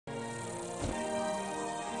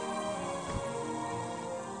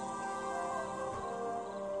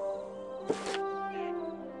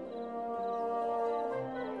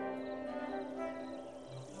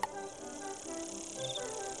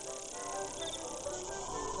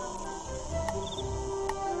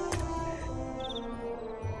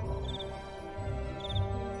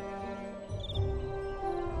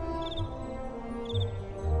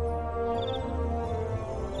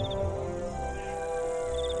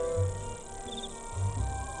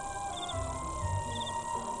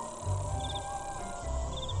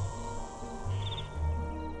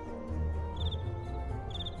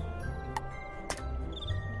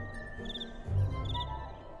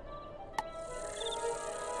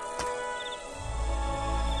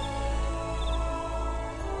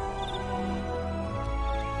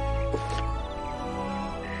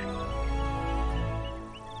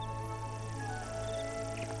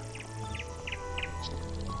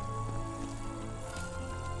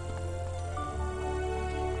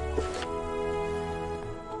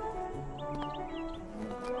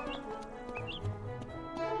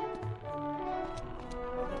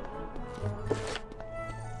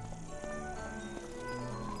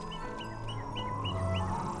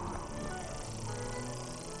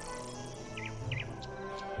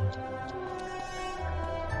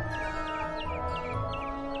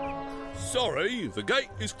Sorry, the gate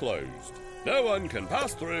is closed. No one can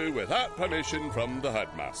pass through without permission from the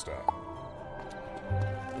headmaster.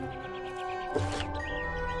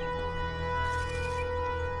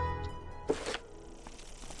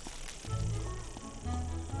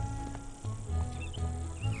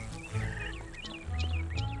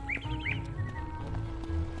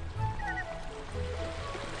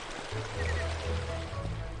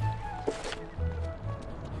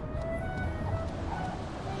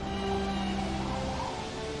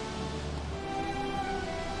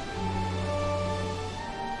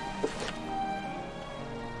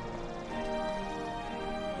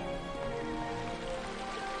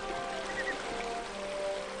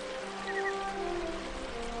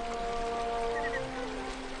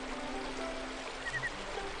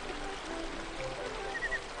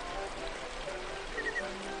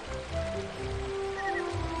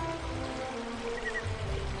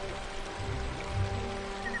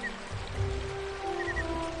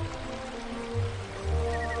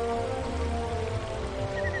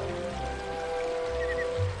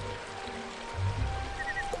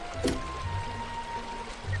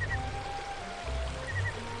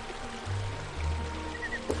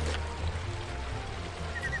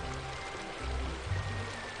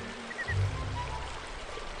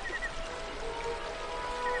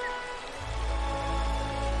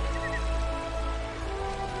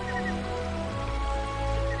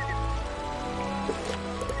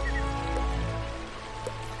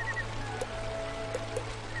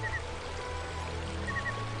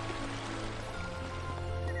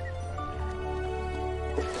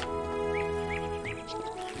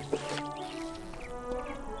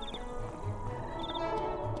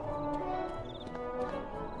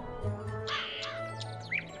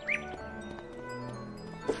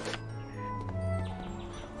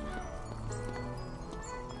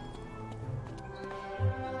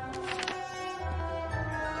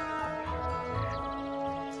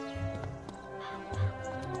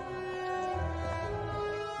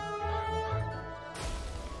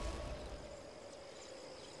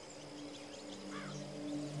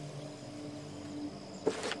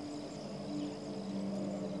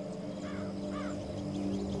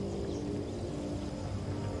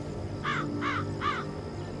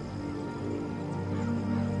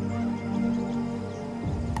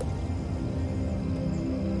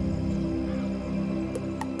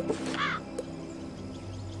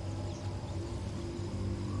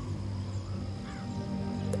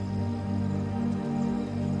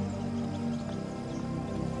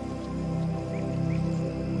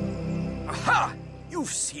 You've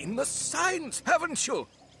seen the signs, haven't you?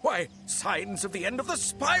 Why, signs of the end of the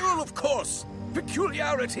spiral, of course.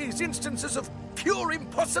 Peculiarities, instances of pure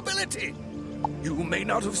impossibility. You may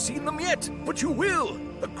not have seen them yet, but you will.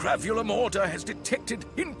 The Gravulum Order has detected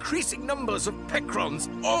increasing numbers of Pecrons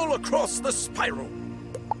all across the spiral.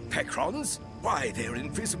 Pecrons? Why, they're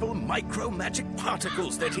invisible micro-magic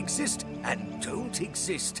particles that exist and don't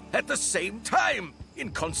exist at the same time. In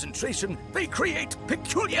concentration, they create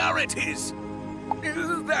peculiarities.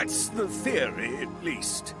 That's the theory, at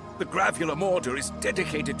least. The Gravulum Order is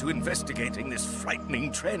dedicated to investigating this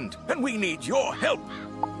frightening trend, and we need your help.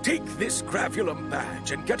 Take this Gravulum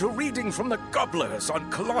badge and get a reading from the Gobblers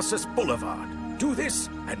on Colossus Boulevard. Do this,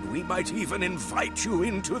 and we might even invite you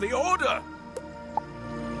into the Order.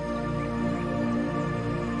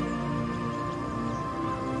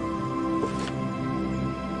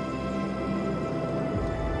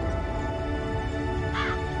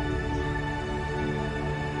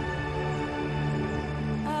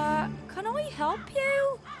 Help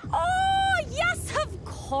you? Oh, yes, of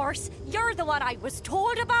course. You're the one I was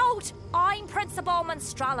told about. I'm Principal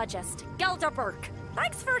Monstrologist, Gilder Burke.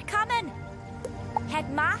 Thanks for coming.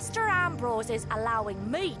 Headmaster Ambrose is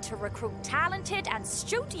allowing me to recruit talented and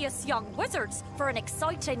studious young wizards for an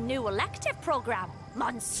exciting new elective program,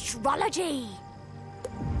 Monstrology.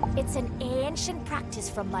 It's an ancient practice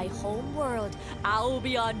from my home world,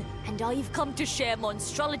 Albion, and I've come to share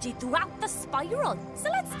monstrology throughout the spiral. So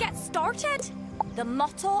let's get started. The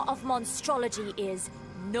motto of monstrology is,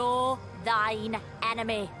 know thine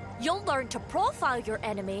enemy. You'll learn to profile your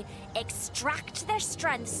enemy, extract their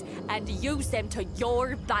strengths, and use them to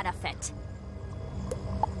your benefit.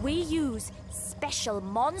 We use special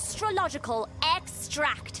monstrological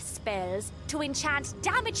extract spells to enchant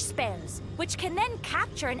damage spells, which can then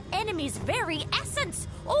capture an enemy's very essence,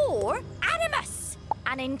 or animus.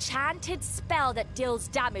 An enchanted spell that deals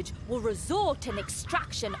damage will result in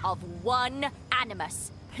extraction of one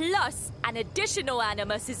animus. Plus, an additional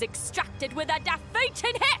animus is extracted with a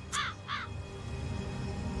defeating hit!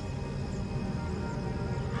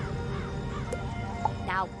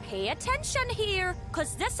 Now pay attention here,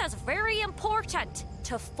 because this is very important.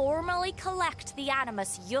 To formally collect the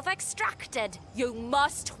animus you've extracted, you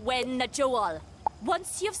must win the duel.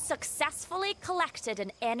 Once you've successfully collected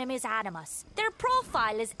an enemy's animus, their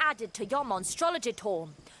profile is added to your monstrology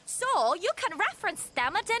tome, so you can reference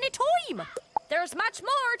them at any time. There's much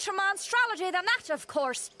more to monstrology than that, of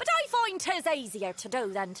course, but I find 'tis easier to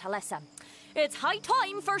do than to listen. It's high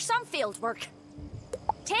time for some field work.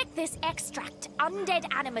 Take this extract undead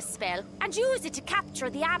animus spell and use it to capture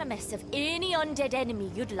the animus of any undead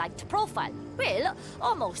enemy you'd like to profile. Well,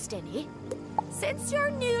 almost any. Since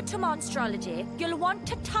you're new to monstrology, you'll want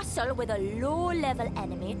to tussle with a low-level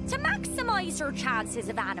enemy to maximize your chances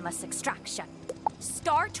of animus extraction.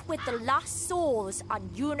 Start with the Lost Souls on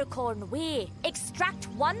Unicorn Way. Extract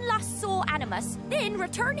one Lost Soul animus, then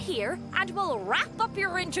return here and we'll wrap up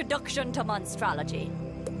your introduction to monstrology.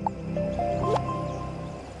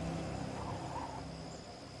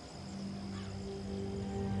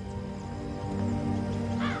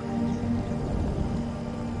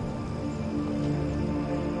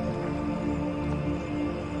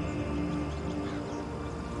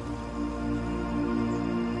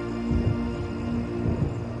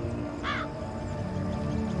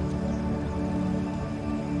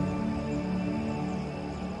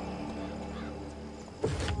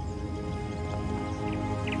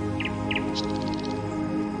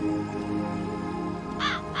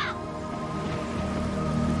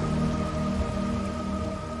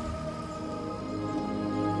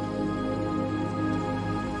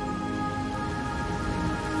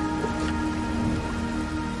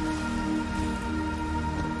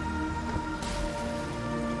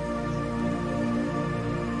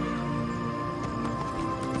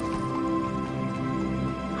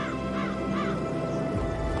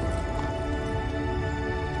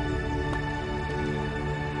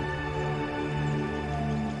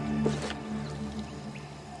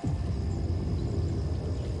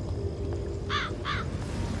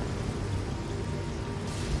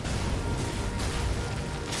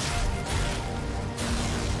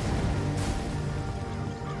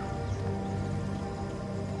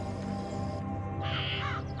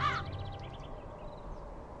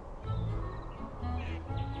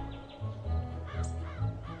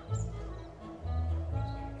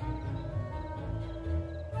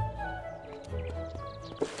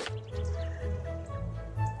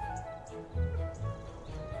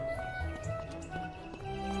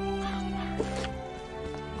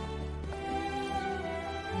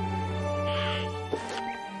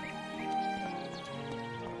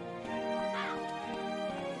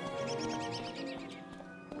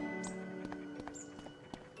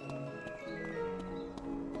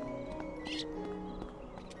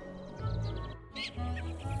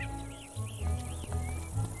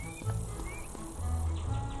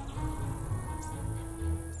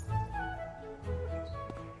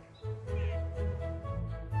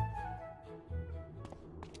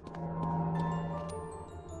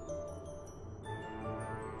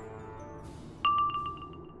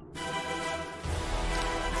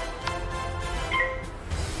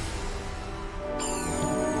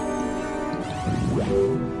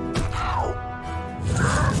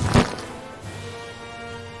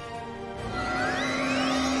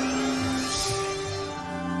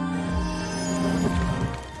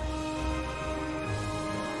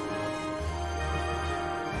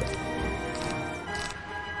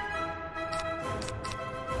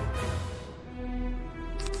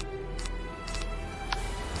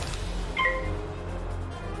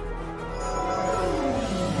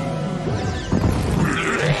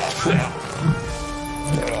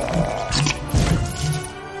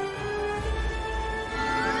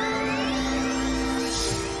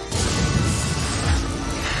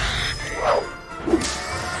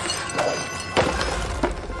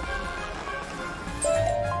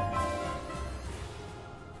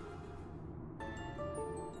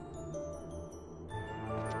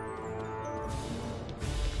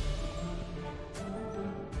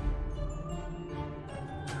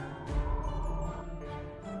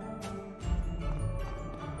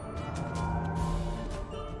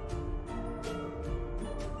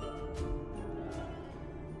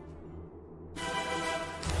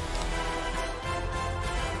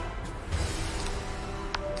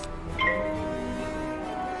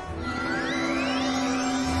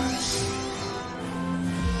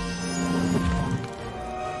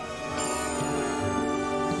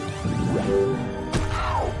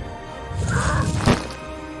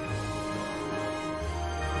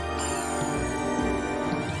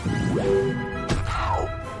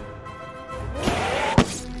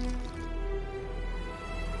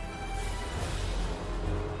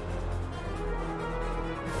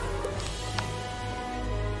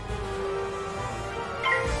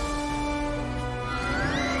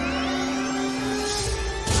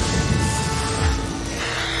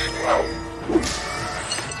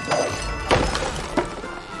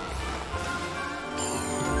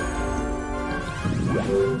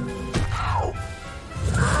 Wizard101.